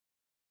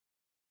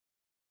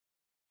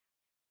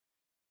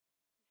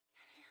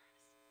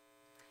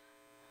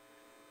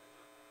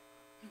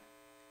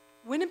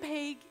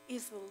Winnipeg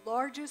is the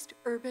largest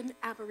urban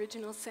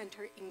Aboriginal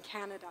centre in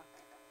Canada.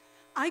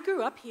 I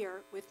grew up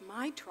here with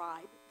my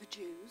tribe, the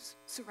Jews,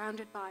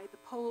 surrounded by the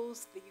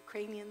Poles, the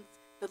Ukrainians,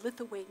 the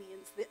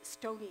Lithuanians, the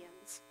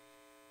Estonians,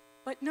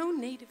 but no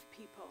native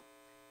people,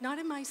 not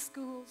in my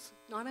schools,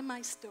 not in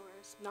my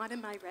stores, not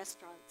in my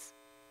restaurants.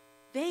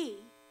 They,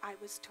 I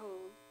was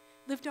told,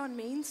 lived on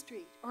Main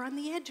Street or on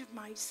the edge of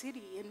my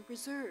city in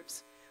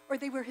reserves, or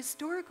they were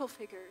historical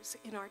figures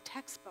in our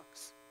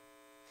textbooks.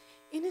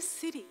 In a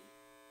city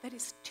that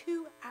is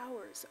 2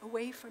 hours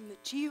away from the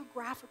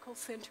geographical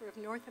center of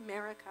North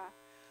America,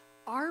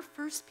 our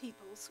First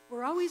Peoples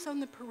were always on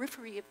the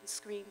periphery of the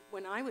screen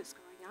when I was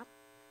growing up.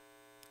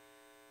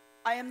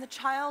 I am the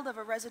child of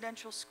a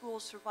residential school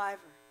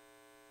survivor.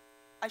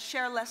 I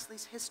share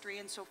Leslie's history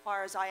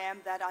insofar as I am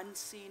that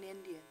unseen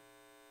Indian.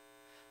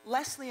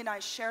 Leslie and I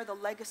share the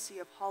legacy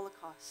of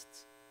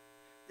holocausts.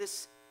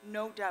 This,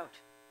 no doubt,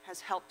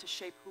 has helped to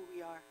shape who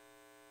we are.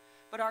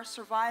 But our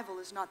survival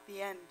is not the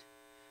end,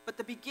 but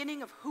the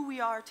beginning of who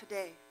we are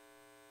today.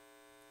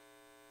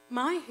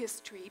 My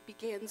history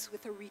begins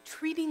with a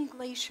retreating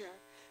glacier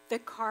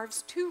that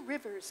carves 2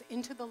 rivers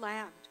into the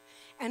land,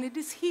 and it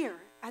is here,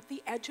 at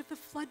the edge of the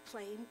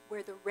floodplain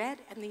where the Red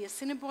and the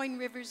Assiniboine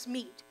rivers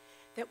meet,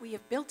 that we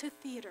have built a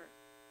theatre.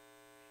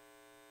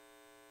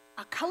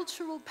 A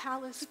cultural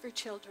palace for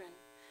children,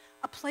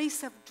 a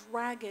place of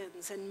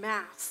dragons and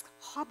masks,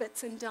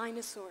 hobbits and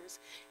dinosaurs,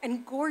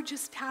 and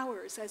gorgeous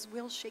towers, as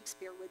Will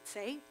Shakespeare would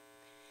say.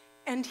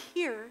 And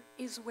here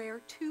is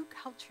where 2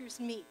 cultures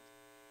meet,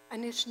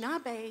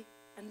 Anishinaabe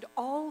and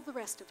all the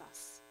rest of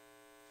us.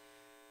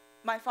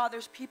 My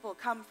father's people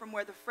come from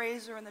where the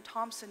Fraser and the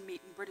Thompson meet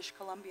in British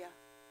Columbia.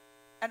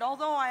 And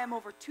although I am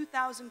over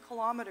 2,000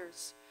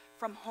 kilometers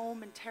from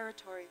home and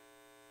territory,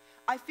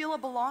 I feel a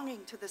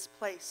belonging to this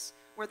place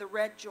where the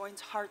Red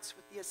joins hearts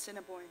with the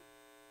Assiniboine.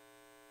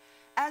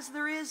 As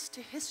there is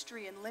to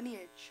history and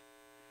lineage,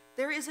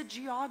 there is a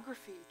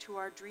geography to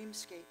our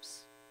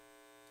dreamscapes.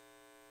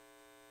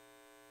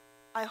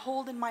 I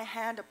hold in my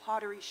hand a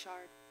pottery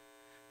shard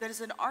that is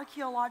an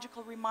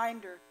archaeological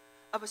reminder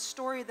of a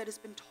story that has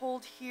been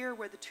told here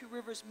where the 2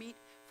 rivers meet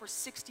for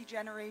 60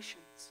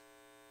 generations.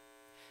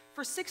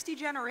 For 60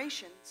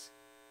 generations,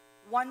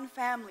 one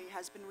family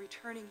has been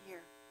returning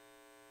here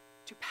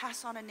to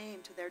pass on a name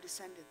to their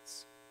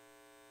descendants.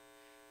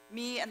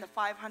 Me and the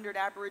 500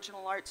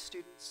 Aboriginal art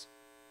students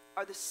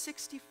are the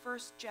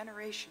 61st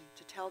generation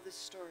to tell this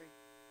story.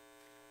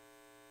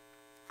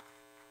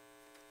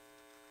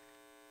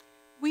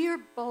 We are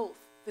both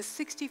the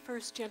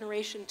 61st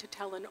generation to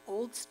tell an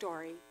old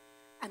story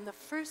and the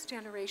first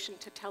generation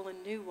to tell a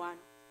new one.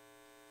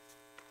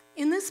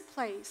 In this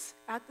place,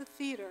 at the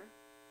theatre,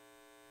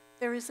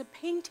 there is a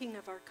painting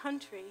of our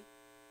country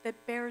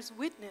that bears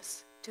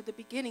witness to the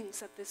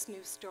beginnings of this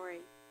new story.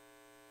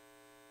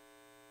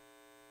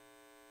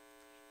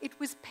 It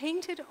was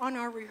painted on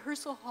our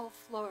rehearsal hall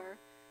floor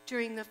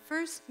during the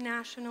first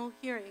national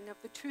hearing of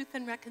the Truth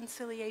and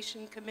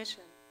Reconciliation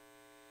Commission.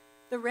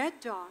 The red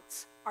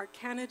dots are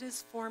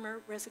Canada's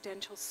former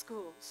residential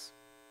schools.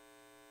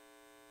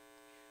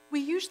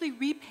 We usually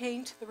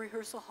repaint the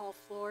rehearsal hall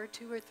floor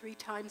 2 or 3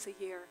 times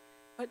a year,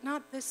 but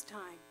not this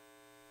time.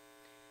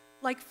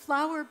 Like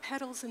flower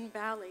petals in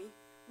Bali,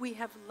 we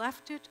have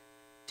left it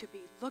to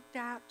be looked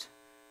at,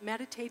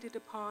 meditated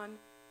upon,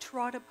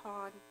 trod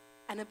upon,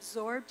 and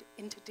absorbed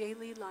into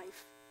daily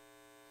life.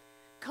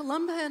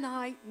 Columpa and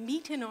I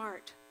meet in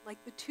art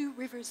like the 2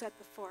 rivers at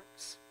the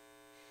forks.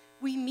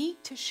 We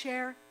meet to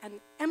share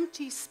an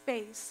empty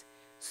space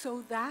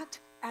so that,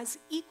 as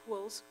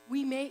equals,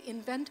 we may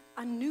invent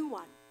a new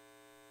one.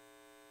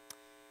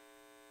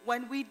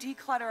 When we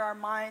declutter our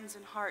minds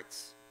and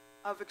hearts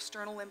of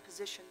external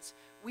impositions,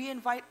 we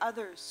invite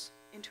others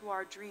into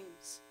our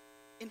dreams,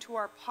 into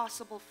our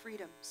possible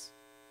freedoms.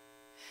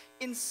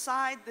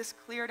 Inside this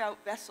cleared out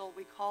vessel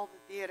we call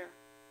the theatre,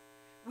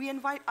 we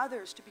invite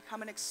others to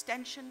become an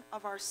extension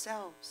of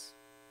ourselves.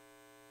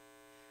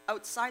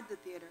 Outside the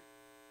theatre,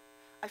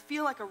 I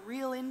feel like a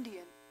real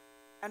Indian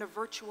and a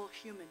virtual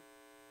human.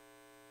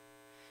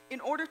 In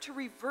order to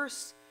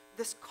reverse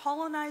this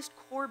colonized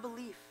core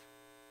belief,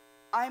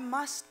 I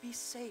must be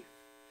safe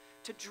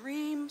to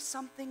dream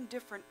something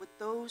different with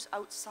those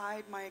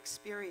outside my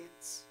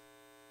experience.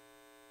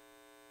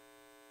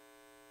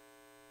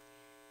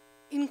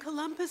 In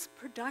Columpa's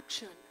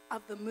production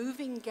of the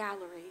Moving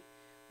Gallery,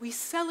 we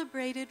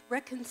celebrated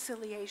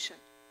reconciliation,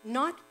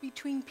 not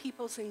between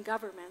peoples and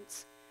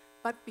governments,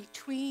 but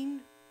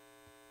between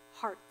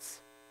hearts.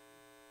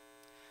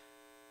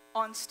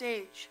 On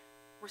stage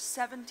were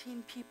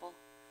 17 people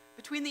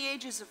between the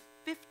ages of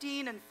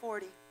 15 and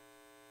 40.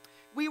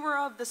 We were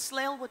of the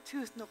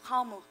Tsleil-Waututh,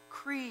 Nuu-Kalmuk,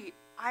 Cree,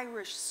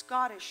 Irish,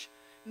 Scottish,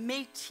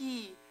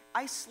 Métis,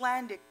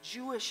 Icelandic,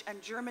 Jewish,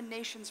 and German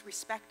nations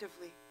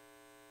respectively.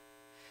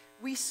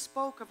 We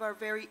spoke of our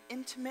very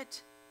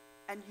intimate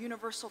and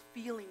universal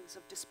feelings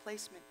of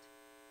displacement.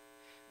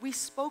 We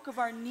spoke of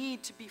our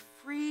need to be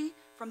free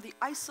from the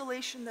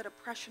isolation that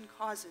oppression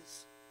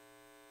causes.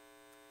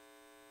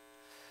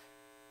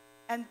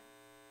 And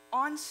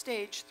on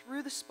stage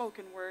through the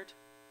spoken word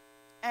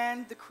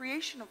and the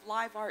creation of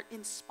live art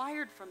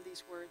inspired from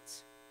these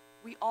words,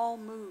 we all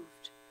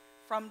moved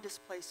from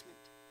displacement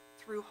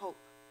through hope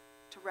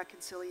to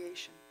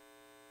reconciliation.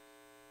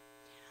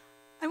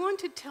 I want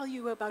to tell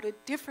you about a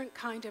different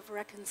kind of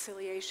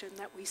reconciliation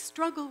that we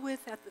struggle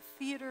with at the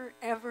theater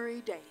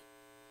every day.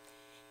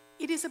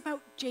 It is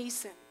about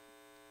Jason,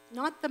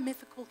 not the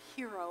mythical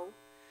hero,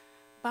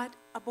 but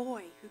a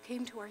boy who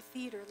came to our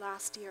theater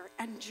last year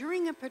and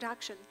during a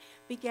production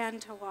began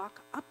to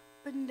walk up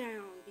and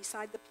down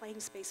beside the playing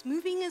space,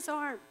 moving his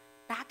arm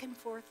back and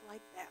forth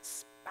like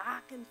this,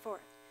 back and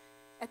forth.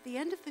 At the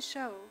end of the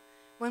show,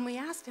 when we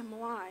asked him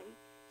why,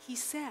 he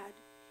said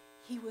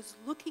he was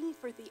looking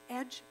for the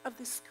edge of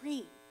the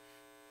screen.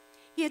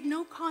 He had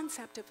no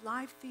concept of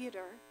live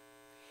theater.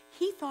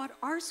 He thought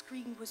our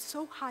screen was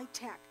so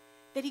high-tech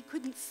that he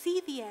couldn't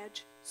see the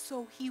edge,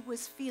 so he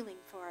was feeling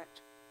for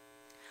it.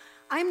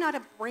 I'm not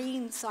a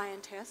brain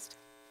scientist,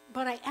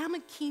 but I am a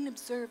keen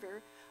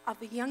observer of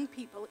the young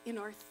people in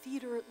our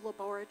theater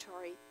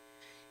laboratory.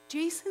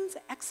 Jason's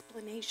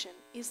explanation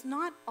is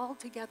not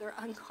altogether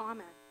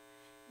uncommon.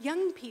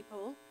 Young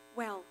people,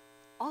 well,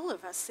 all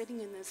of us sitting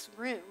in this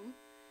room,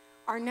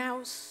 are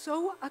now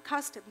so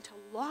accustomed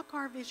to lock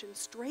our vision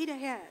straight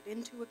ahead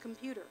into a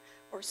computer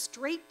or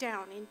straight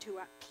down into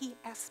a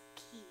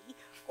PSP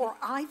or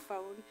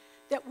iPhone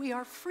that we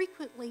are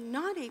frequently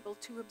not able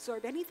to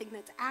absorb anything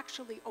that's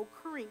actually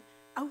occurring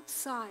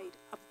outside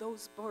of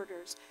those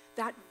borders,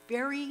 that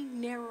very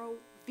narrow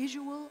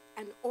visual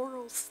and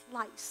oral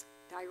slice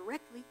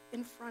directly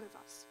in front of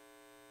us.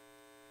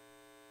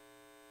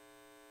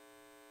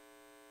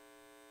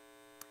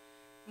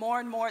 More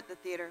and more at the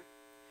theater,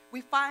 we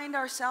find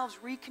ourselves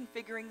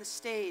reconfiguring the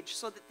stage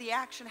so that the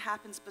action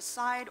happens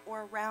beside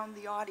or around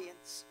the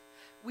audience.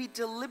 We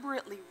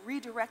deliberately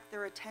redirect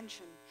their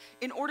attention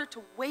in order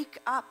to wake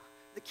up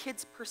the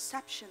kids'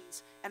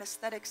 perceptions and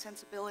aesthetic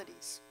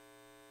sensibilities.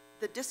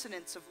 The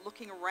dissonance of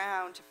looking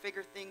around to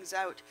figure things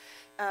out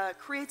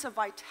creates a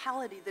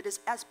vitality that is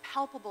as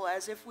palpable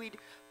as if we'd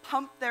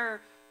pumped their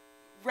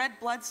red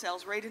blood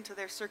cells right into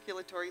their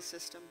circulatory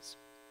systems.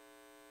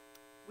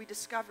 We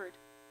discovered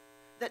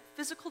that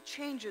physical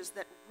changes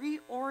that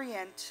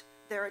reorient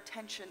their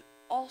attention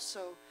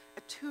also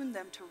attune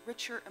them to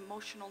richer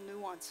emotional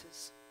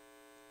nuances.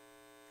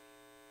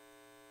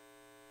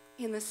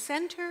 In the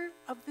center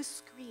of the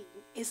screen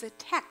is a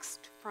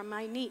text from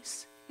my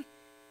niece.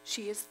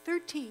 She is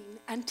 13,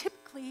 and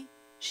typically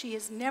she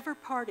is never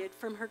parted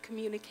from her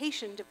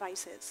communication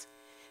devices.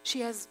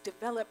 She has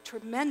developed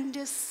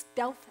tremendous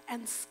stealth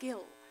and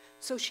skill,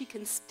 so she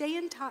can stay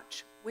in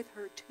touch with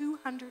her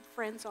 200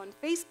 friends on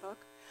Facebook,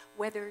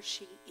 whether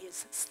she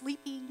is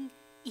sleeping,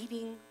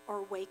 eating,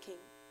 or waking.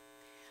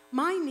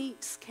 My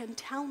niece can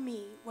tell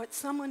me what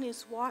someone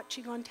is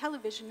watching on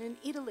television in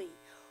Italy,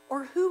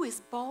 or who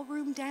is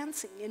ballroom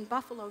dancing in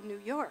Buffalo, New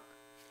York.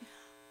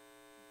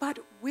 But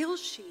will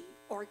she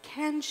or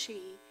can she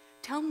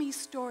tell me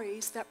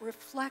stories that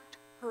reflect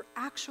her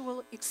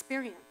actual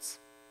experience?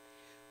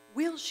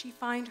 Will she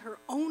find her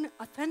own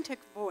authentic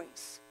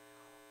voice,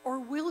 or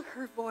will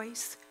her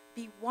voice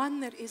be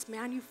one that is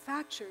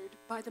manufactured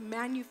by the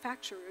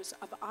manufacturers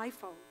of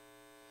iPhone?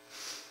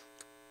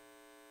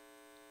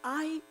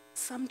 I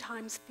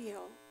sometimes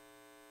feel,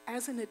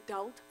 as an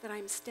adult, that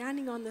I'm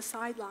standing on the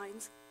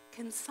sidelines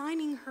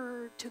consigning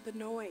her to the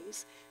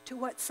noise, to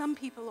what some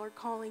people are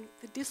calling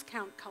the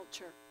discount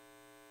culture.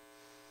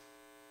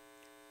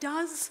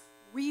 Does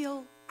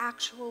real,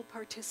 actual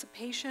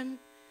participation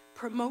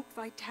promote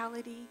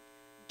vitality?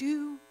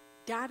 Do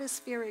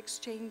datasphere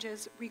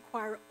exchanges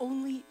require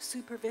only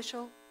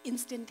superficial,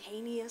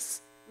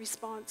 instantaneous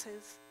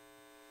responses?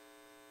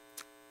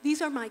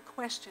 These are my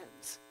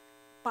questions,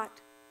 but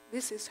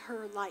this is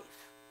her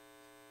life.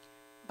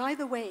 By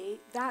the way,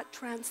 that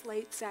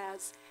translates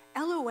as,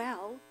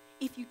 LOL,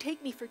 if you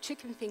take me for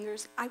chicken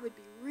fingers, I would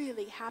be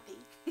really happy.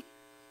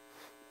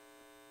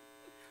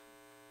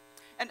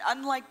 And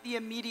unlike the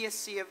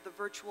immediacy of the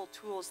virtual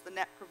tools the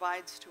net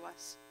provides to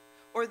us,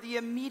 or the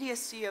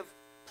immediacy of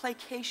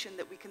placation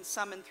that we can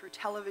summon through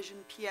television,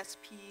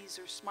 PSPs,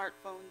 or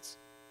smartphones,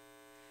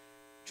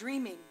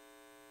 dreaming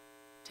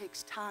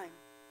takes time.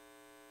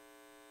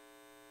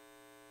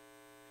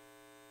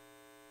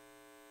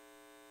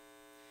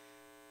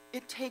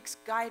 It takes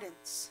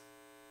guidance,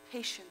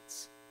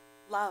 patience,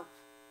 love,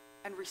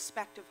 and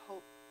respect of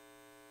hope.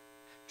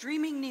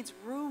 Dreaming needs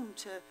room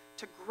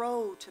to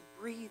grow, to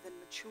breathe, and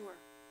mature.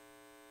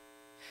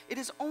 It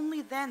is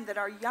only then that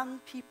our young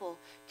people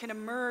can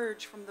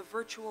emerge from the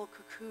virtual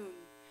cocoon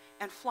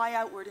and fly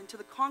outward into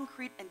the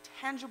concrete and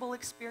tangible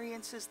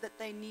experiences that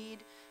they need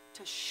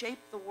to shape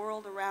the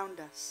world around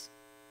us.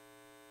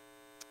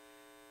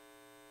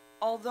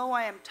 Although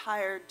I am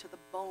tired to the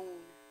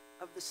bone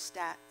of the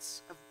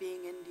stats of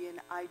being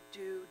Indian, I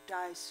do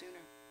die sooner.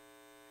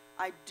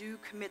 I do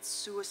commit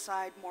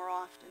suicide more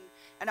often,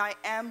 and I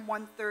am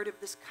 1/3 of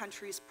this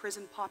country's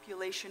prison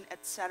population,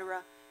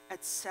 etc.,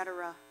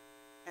 etc.,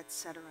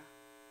 etc.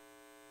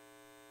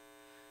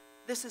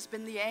 This has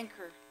been the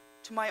anchor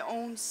to my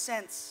own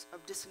sense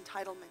of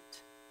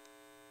disentitlement.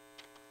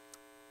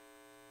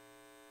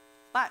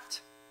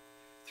 But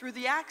through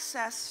the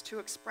access to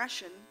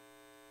expression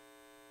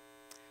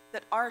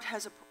that art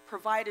has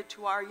provided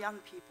to our young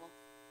people,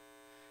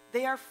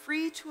 they are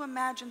free to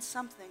imagine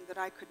something that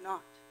I could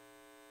not.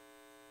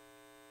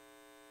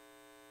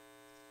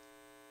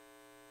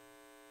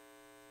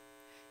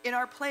 In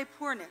our play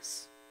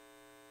Poorness,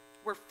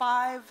 we're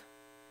 5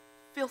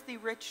 filthy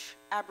rich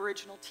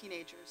Aboriginal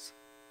teenagers.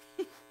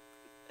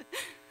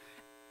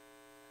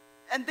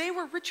 And they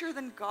were richer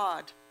than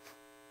God.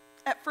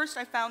 At first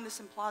I found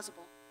this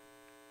implausible.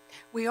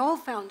 We all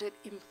found it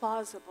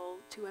implausible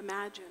to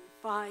imagine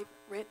 5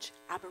 rich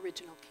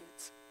Aboriginal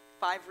kids.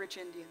 5 rich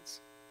Indians.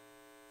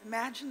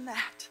 Imagine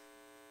that.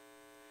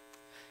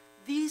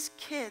 These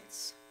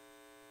kids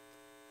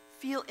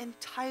feel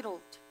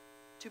entitled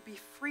to be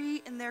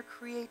free in their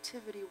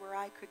creativity where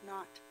I could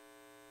not.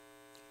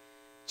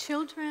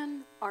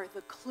 Children are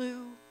the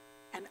clue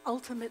and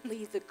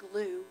ultimately the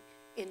glue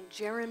in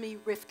Jeremy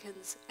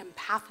Rifkin's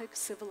empathic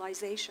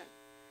civilization.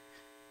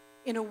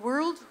 In a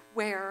world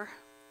where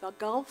the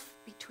gulf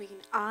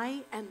between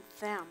I and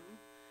them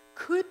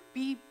could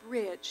be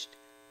bridged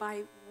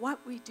by what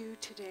we do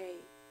today,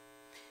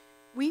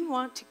 we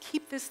want to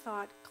keep this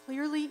thought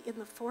clearly in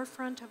the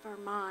forefront of our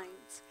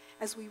minds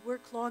as we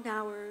work long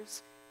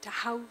hours to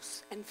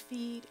house and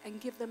feed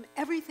and give them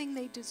everything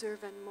they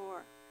deserve and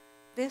more.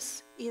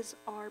 This is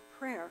our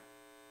prayer.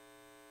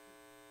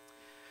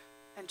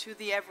 And to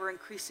the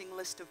ever-increasing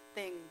list of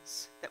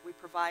things that we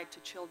provide to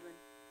children,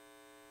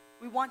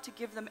 we want to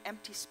give them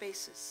empty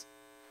spaces.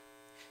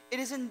 It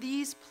is in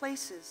these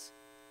places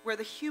where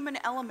the human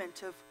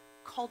element of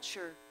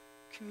culture,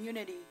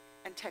 community,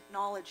 and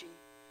technology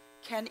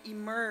can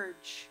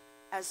emerge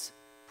as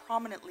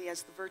prominently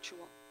as the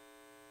virtual.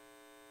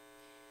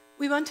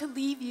 We want to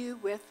leave you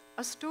with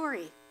a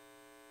story.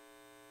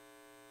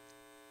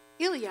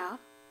 Ilya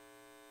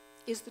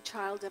is the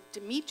child of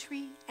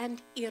Dmitri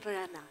and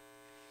Irena.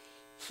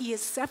 He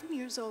is 7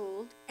 years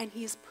old, and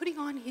he is putting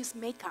on his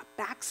makeup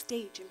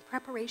backstage in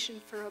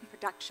preparation for a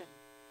production.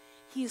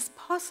 He is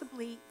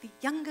possibly the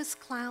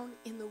youngest clown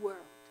in the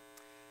world.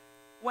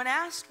 When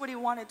asked what he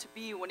wanted to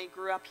be when he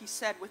grew up, he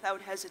said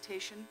without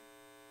hesitation,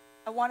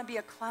 "I want to be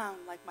a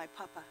clown like my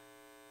papa."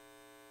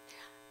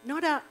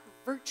 Not a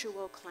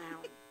virtual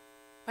clown,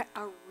 but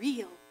a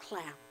real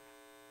clown.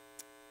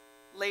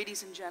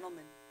 Ladies and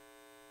gentlemen,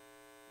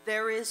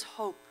 there is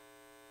hope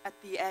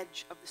at the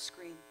edge of the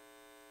screen.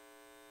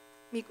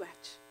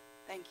 Miigwech.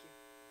 Thank you.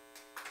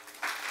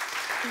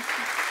 Thank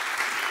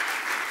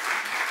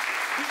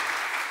you.